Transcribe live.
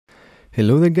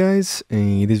Hello there guys,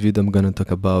 in this video I'm gonna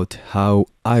talk about how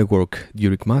I work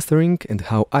during mastering and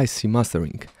how I see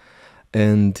mastering.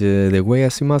 And the way I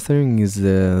see mastering is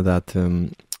that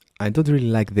I don't really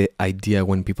like the idea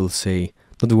when people say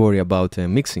don't worry about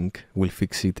mixing, we'll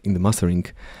fix it in the mastering.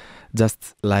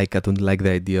 Just like I don't like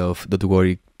the idea of don't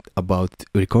worry about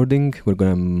recording, we're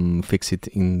gonna fix it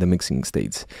in the mixing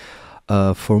stage.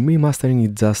 For me, mastering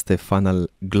is just a final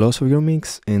gloss of your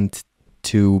mix and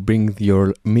to bring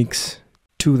your mix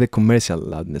to the commercial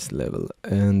loudness level,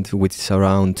 and which is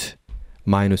around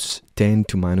 -10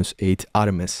 to -8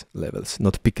 RMS levels,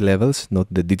 not peak levels, not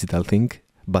the digital thing,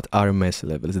 but RMS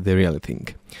levels, the real thing.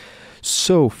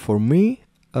 So for me,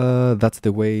 that's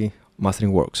the way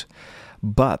mastering works.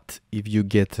 But if you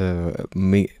get a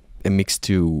mix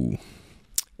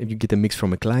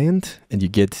from a client and you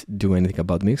do anything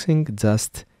about mixing,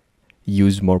 just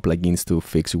use more plugins to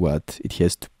fix what it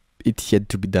had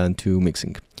to be done to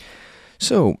mixing.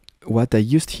 So what I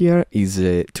used here is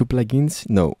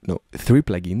three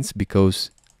plugins,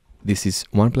 because this is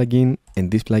one plugin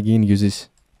and this plugin uses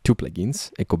two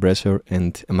plugins, a compressor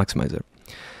and a maximizer.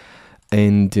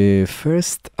 And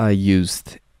first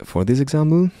for this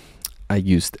example, I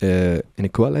used an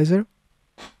equalizer.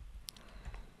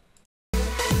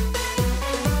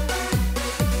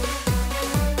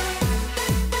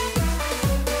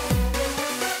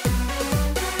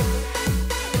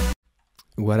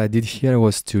 What I did here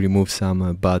was to remove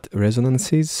some bad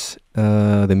resonances.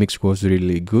 The mix was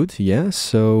really good, yeah,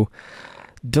 so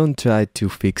don't try to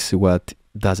fix what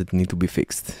doesn't need to be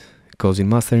fixed, because in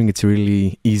mastering it's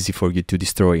really easy for you to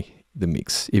destroy the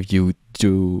mix if you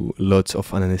do lots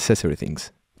of unnecessary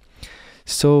things.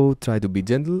 So try to be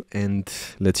gentle and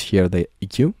let's hear the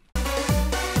EQ.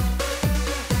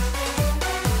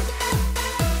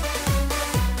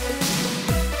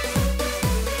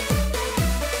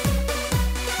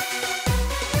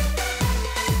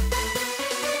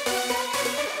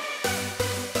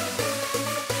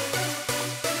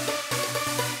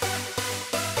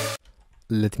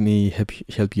 Let me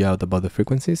help you out about the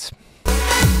frequencies.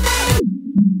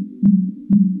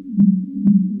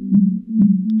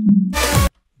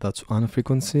 That's one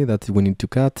frequency that we need to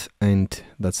cut, and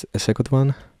that's a second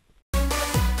one.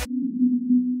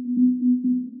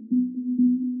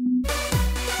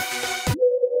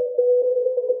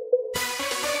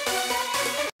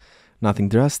 Nothing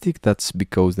drastic, that's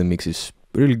because the mix is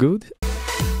really good.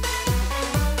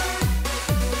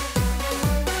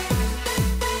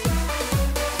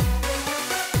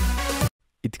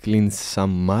 It cleans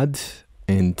some mud,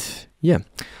 and yeah.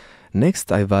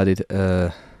 Next I've added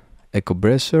a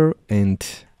compressor and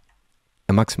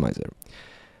a maximizer.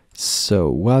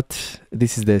 So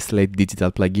this is the Slate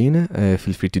digital plugin.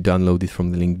 Feel free to download it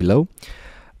from the link below.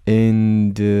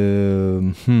 And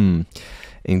in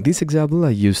this example I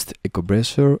used a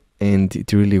compressor and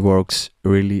it really works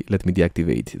let me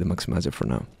deactivate the maximizer for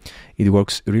now. It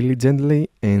works really gently,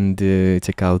 and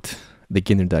check out the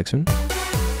gain reduction.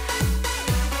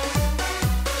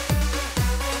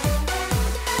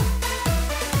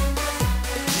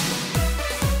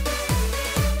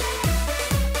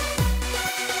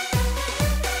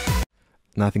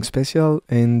 Nothing special,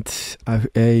 and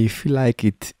I feel like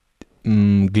it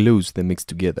glues the mix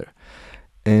together.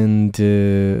 And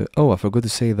oh, I forgot to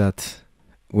say that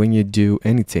when you do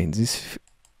any changes,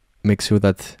 make sure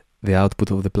that the output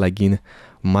of the plugin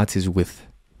matches with,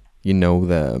 you know,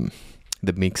 the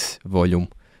mix volume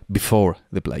before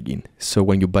the plugin. So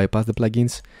when you bypass the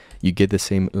plugins, you get the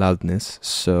same loudness,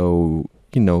 so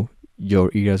you know your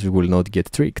ears will not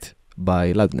get tricked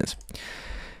by loudness.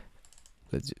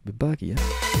 Let's be back, yeah.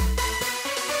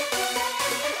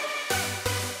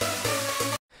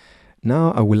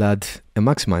 Now I will add a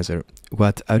maximizer.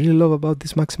 What I really love about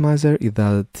this maximizer is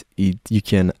that you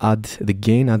can add the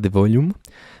gain, add the volume,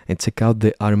 and check out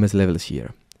the RMS levels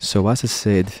here. So as I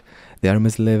said, the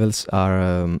RMS levels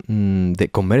are, the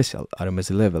commercial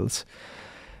RMS levels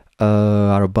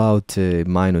are about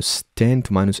 -10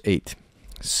 to -8.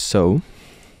 So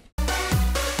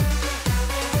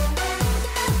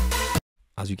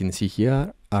as you can see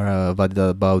here, are valued at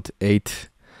about 8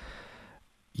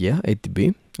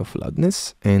 dB of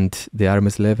loudness, and the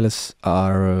RMS levels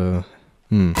are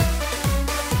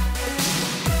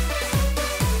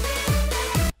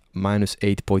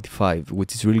 -8.5,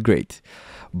 which is really great.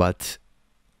 But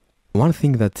one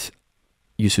thing that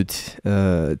you should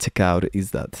check out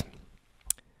is that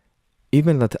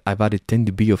even that I've added 10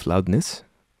 dB of loudness,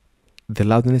 the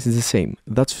loudness is the same.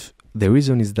 That's the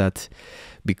reason is that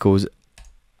because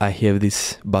I have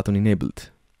this button enabled.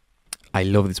 I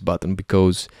love this button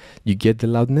because you get the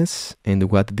loudness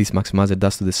and what this maximizer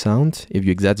does to the sound, if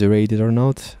you exaggerate it or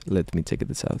not. Let me check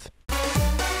this out.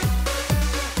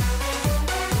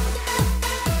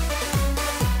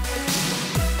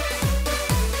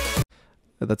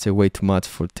 That's a way too much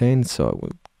for 10, so I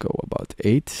will go about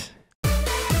 8.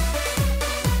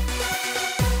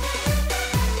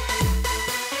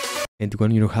 And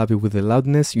when you're happy with the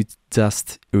loudness, you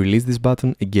just release this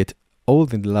button and get all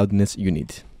the loudness you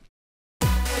need.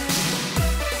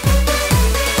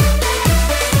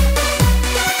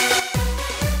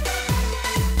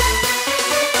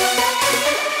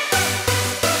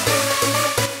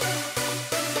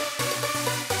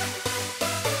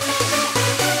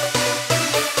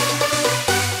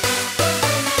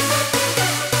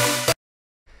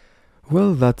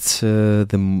 Well, that's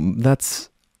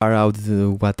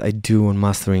around what I do on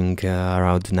mastering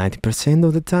around 90%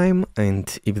 of the time.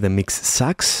 And if the mix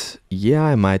sucks, yeah,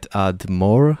 I might add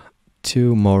more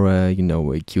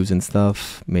EQs and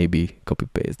stuff. Maybe copy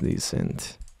paste this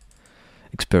and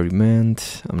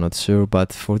experiment. I'm not sure,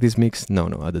 but for this mix, no,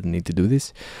 I don't need to do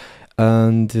this.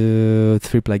 And 3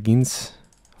 plugins.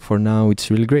 For now, it's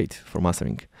really great for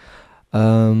mastering.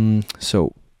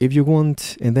 So if you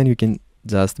want, and then you can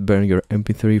just burn your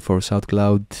MP3 for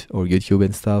SoundCloud or YouTube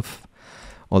and stuff.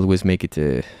 Always make it,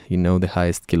 the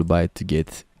highest kilobyte to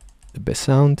get the best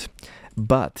sound.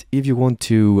 But if you want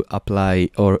to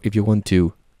apply, or if you want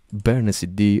to burn a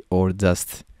CD or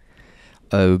just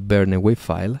burn a WAV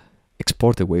file,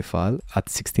 export a WAV file at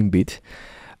 16-bit,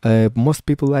 most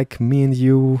people like me and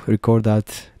you record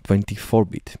at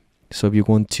 24-bit. So if you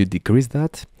want to decrease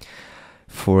that,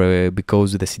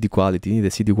 because the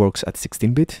CD works at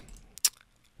 16-bit,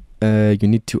 you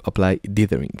need to apply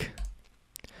dithering.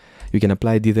 You can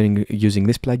apply dithering using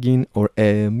this plugin or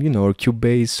or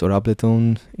Cubase or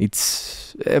Ableton.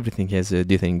 Everything has a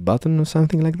dithering button or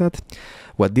something like that.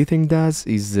 What dithering does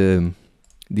is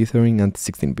dithering at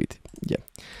 16-bit. Yeah,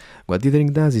 what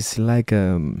dithering does is like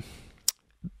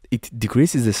it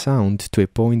decreases the sound to a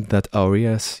point that our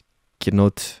ears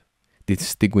cannot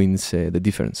distinguish the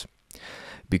difference.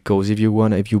 Because if you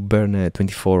burn a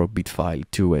 24-bit file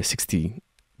to a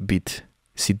 60-bit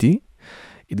CD,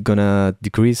 it's gonna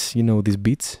decrease, these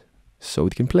beats so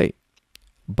it can play.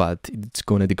 But it's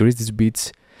gonna decrease these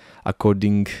beats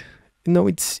according,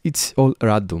 it's all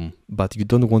random, but you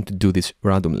don't want to do this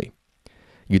randomly.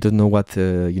 You don't know what,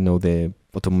 the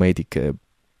automatic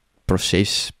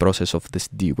process of the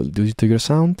CD will do to your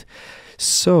sound.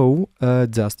 So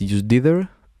just use dither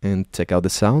and check out the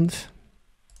sound.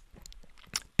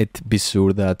 Be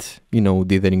sure that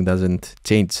dithering doesn't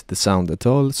change the sound at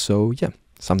all. So yeah,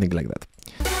 something like that.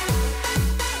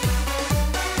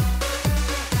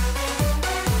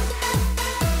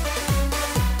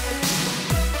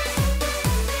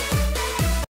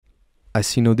 I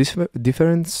see no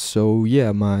difference. So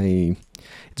yeah,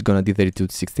 it's gonna dither it to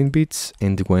 16 bits,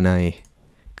 and when I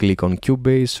click on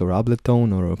Cubase or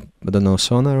Ableton or I don't know,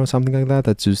 Sonar or something like that,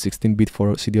 I choose 16-bit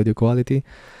for CD audio quality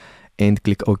and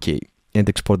click OK and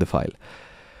export the file.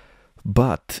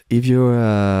 But if you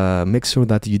make sure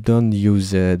that you don't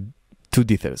use 2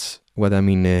 dithers, what I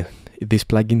mean, this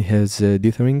plugin has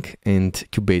dithering and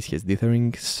Cubase has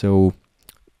dithering, so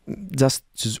just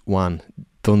choose one.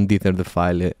 Don't dither the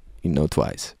file,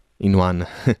 twice in one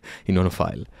in one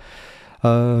file.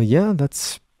 Yeah,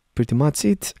 that's pretty much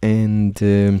it. And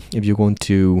if you want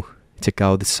to check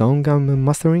out the song I'm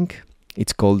mastering,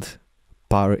 it's called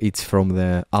Power. It's from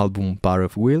the album Power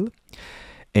of Will,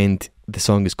 and the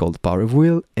song is called Power of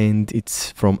Will, and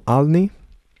it's from Alni.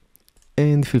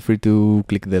 And feel free to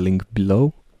click the link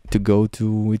below to go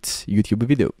to its YouTube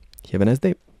video. Have a nice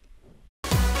day.